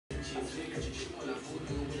Yo,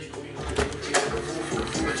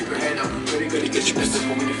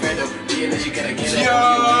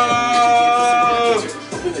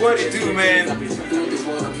 what it do, man?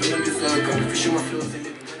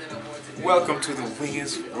 Welcome to the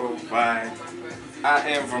Wingers Worldwide. I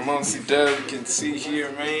am Vermon Seidel. You can see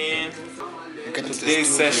here, man. Today's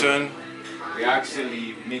session, we're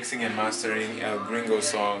actually mixing and mastering a Gringo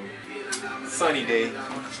song. Sunny day,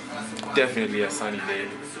 definitely a sunny day.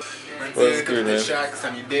 What's good, man? Track,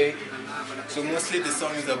 sunny day. So mostly the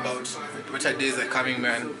song is about which days are coming,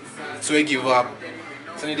 man. So we give up.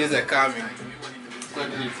 Sunny days are coming.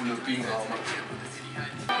 God is full of being now, man.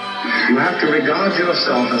 You have to regard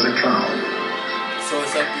yourself as a cloud. So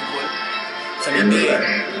what's up, people? Sunny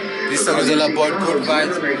day. This song is all about good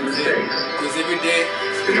vibes. Because every day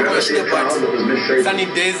you push the buttons. Sunny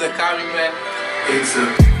days are coming, man. It's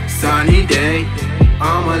a sunny day.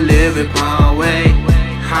 I'ma live it my way.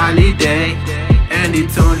 Holiday. And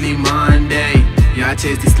it's only Monday. Yeah, I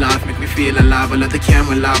chase this life, make me feel alive. I let the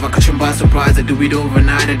camera live, I catch them by surprise. I do it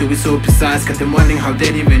overnight, I do it so precise. Cause they're wondering how they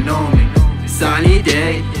didn't even know me. Sunny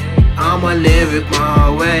day, I'ma live it my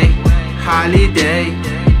way. Holiday,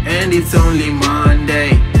 and it's only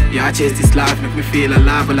Monday. Yeah, I chase this life, make me feel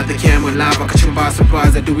alive. I let the camera live, I catch them by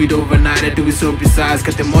surprise. I do it overnight, I do it so precise.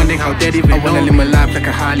 Cause they're wondering how they didn't even know me. I wanna live my life like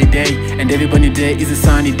a holiday, and everybody day is a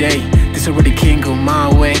sunny day. This already can't go my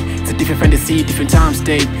way. It's a different fantasy, different time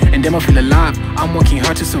state. And then I feel alive. I'm working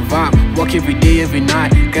hard to survive. Work every day, every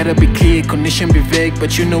night. Gotta be clear, condition be vague.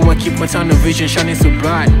 But you know I keep my tunnel vision shining so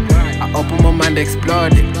bright. I open my mind,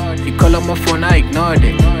 explored it. You call on my phone, I ignored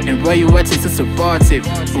it. And where you at is so supportive.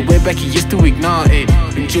 But way back you used to ignore it.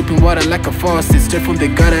 Been dripping water like a faucet. Straight from the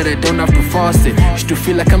gutter, I don't have to force it. Used to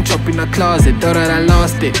feel like I'm trapped in a closet. Thought that I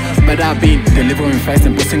lost it. But I've been delivering fast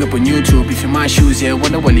and posting up on YouTube. If you're my shoes, yeah,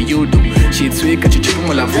 wonder what you do. Shit sweet, got you tripping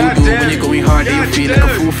while I voodoo. When you're going hard, you feel like a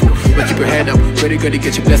foo-foo. But keep your head up, pretty good to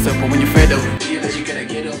get your blessed up. But when you're fed up,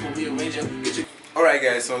 Alright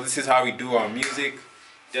guys, so this is how we do our music.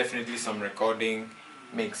 Definitely some recording,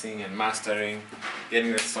 mixing and mastering.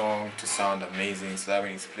 Getting the song to sound amazing. So that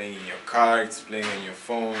when it's playing in your car, it's playing on your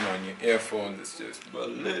phone, on your earphones. It's just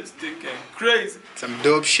ballistic and crazy. some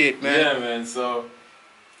dope shit, man. Yeah man, so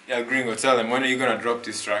yeah, Gringo, tell them, when are you gonna drop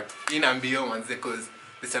this track? In and beyond, because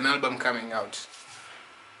there's an album coming out.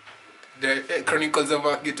 The Chronicles of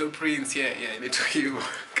a Ghetto Prince, yeah, I need to hear.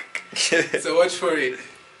 So watch for it.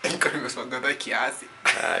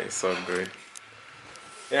 Ah, it's so good.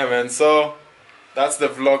 Yeah man, so that's the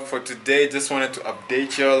vlog for today. Just wanted to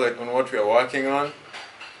update y'all on what we are working on.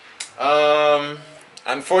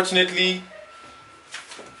 Unfortunately,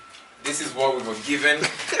 this is what we were given.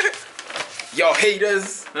 Yo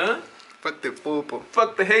haters, huh? Fuck the popo.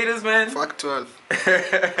 Fuck the haters, man. Fuck 12.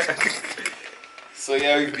 So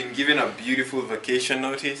yeah, we've been given a beautiful vacation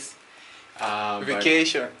notice.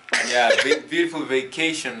 Vacation. Yeah, beautiful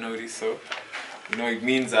vacation notice. So you know, it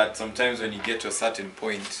means that sometimes when you get to a certain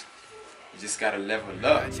point, you just gotta level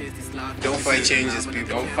up. Don't fight changes, people.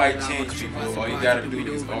 Don't fight change, people. All you gotta do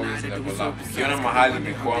is always level up. Ukiona mahali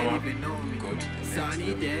umekwama, go to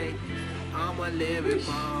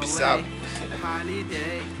Peace out.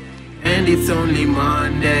 And it's only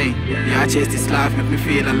Monday. Yeah, I chase this life, make me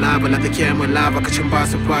feel alive. I let the camera live, I catch them by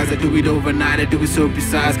surprise. I do it overnight, I do it so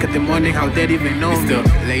precise. Got them wondering how they even know me. It's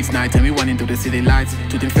the late night, and we running through the city lights.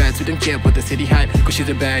 To them fans, to them care about the city height. Cause she's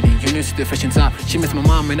a baddie, you know she's the fashion top. She miss my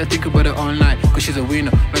mom, and I think about her all night. Cause she's a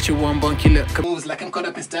winner, not your one bun killer. Moves like I'm caught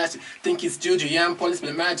up in stash. Think it's juju, yeah, I'm police,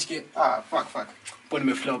 but magic. Ah, fuck. Put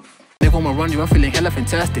me flop. Never wanna run you, I'm feeling hella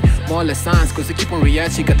fantastic. More or less signs, cause they keep on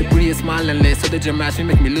reacting. Got the prettiest smile and less. So the dramatic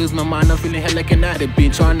make me lose my mind. I'm feeling hella like an addict.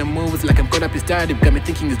 Been trying to move, it's like I'm caught up in static. Got me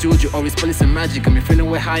thinking it's juju, always police and magic. Got me feeling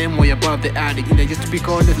way high and way above the attic. And they used to be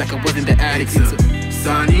called it like I was in the attic. It's a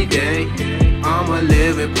sunny day, I'ma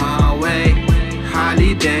live it my way.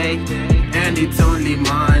 Holiday, and it's only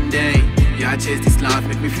Monday. Yeah, I chase this life,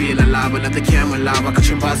 make me feel alive. I let the camera live, I catch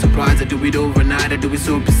them by surprise. I do it overnight, I do it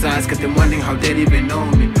so precise. Got them wondering how they didn't even know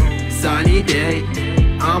me. Sunny day,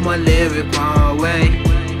 I'ma live it my way.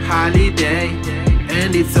 Holiday,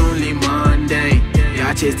 and it's only Monday. Yeah,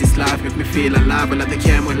 I chase this life, make me feel alive. I let the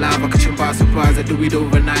camera live, I catch them by surprise. I do it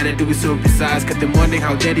overnight, I do it so precise. Got them wondering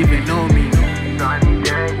how they didn't even know me. Sunny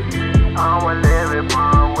day, I'ma live it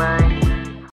my way.